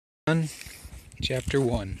John chapter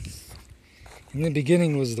 1. In the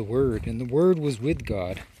beginning was the Word, and the Word was with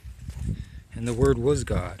God, and the Word was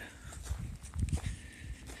God.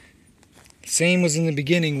 The same was in the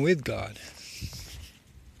beginning with God.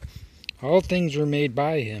 All things were made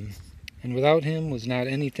by him, and without him was not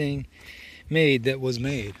anything made that was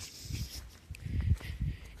made.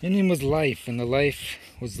 In him was life, and the life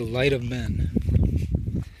was the light of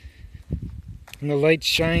men. And the light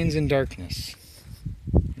shines in darkness,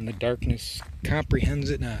 and the darkness comprehends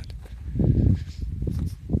it not.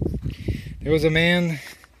 There was a man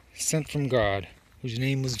sent from God, whose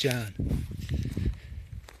name was John.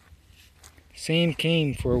 The same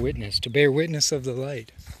came for a witness, to bear witness of the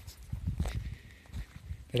light,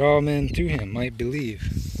 that all men through him might believe.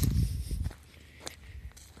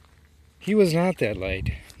 He was not that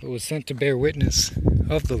light, but was sent to bear witness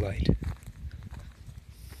of the light.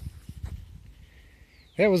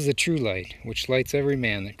 That was the true light, which lights every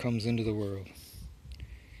man that comes into the world.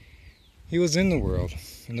 He was in the world,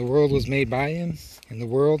 and the world was made by him, and the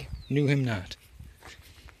world knew him not.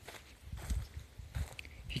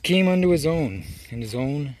 He came unto his own, and his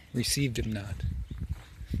own received him not.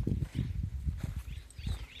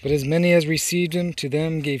 But as many as received him, to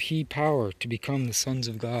them gave he power to become the sons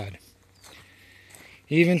of God,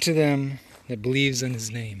 even to them that believes in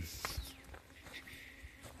his name,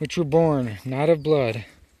 which were born not of blood,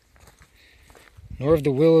 nor of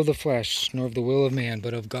the will of the flesh, nor of the will of man,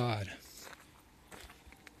 but of God.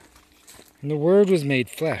 And the Word was made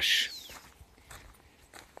flesh,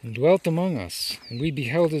 and dwelt among us, and we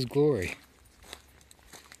beheld his glory,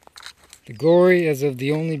 the glory as of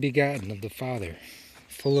the only begotten of the Father,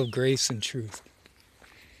 full of grace and truth.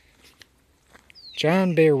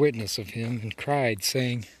 John bare witness of him, and cried,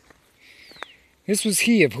 saying, This was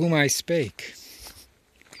he of whom I spake.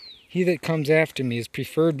 He that comes after me is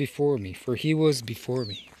preferred before me, for he was before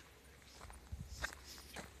me.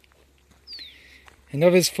 And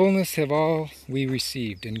of his fullness have all we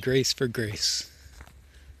received, and grace for grace.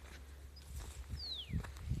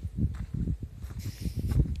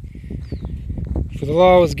 For the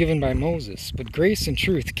law was given by Moses, but grace and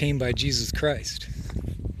truth came by Jesus Christ.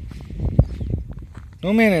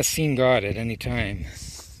 No man has seen God at any time.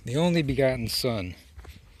 The only begotten Son,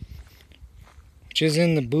 which is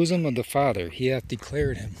in the bosom of the Father, he hath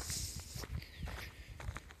declared him.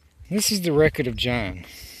 This is the record of John,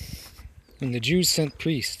 when the Jews sent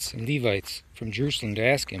priests and Levites from Jerusalem to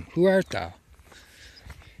ask him, Who art thou?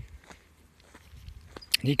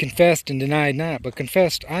 And he confessed and denied not, but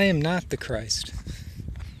confessed, I am not the Christ.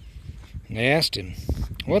 And they asked him,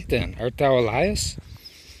 What then? Art thou Elias?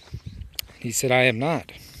 He said, I am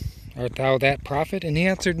not. Art thou that prophet? And he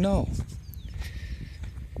answered, No.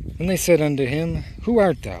 And they said unto him, Who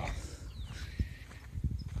art thou?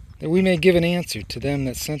 That we may give an answer to them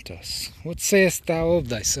that sent us. What sayest thou of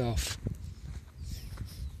thyself?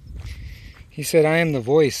 He said, I am the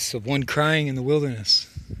voice of one crying in the wilderness,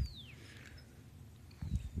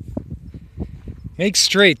 Make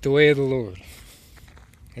straight the way of the Lord,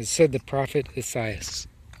 as said the prophet Esaias.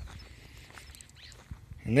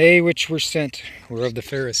 And they which were sent were of the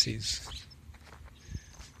Pharisees.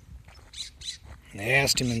 And they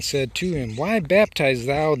asked him and said to him, Why baptize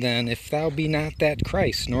thou then, if thou be not that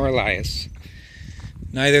Christ, nor Elias,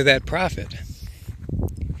 neither that prophet?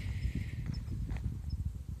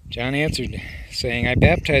 John answered, saying, I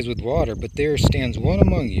baptize with water, but there stands one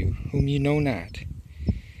among you, whom ye know not.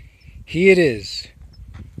 He it is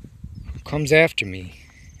who comes after me,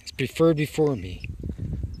 is preferred before me,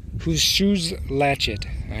 whose shoes latchet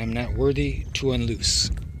I am not worthy to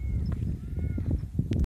unloose.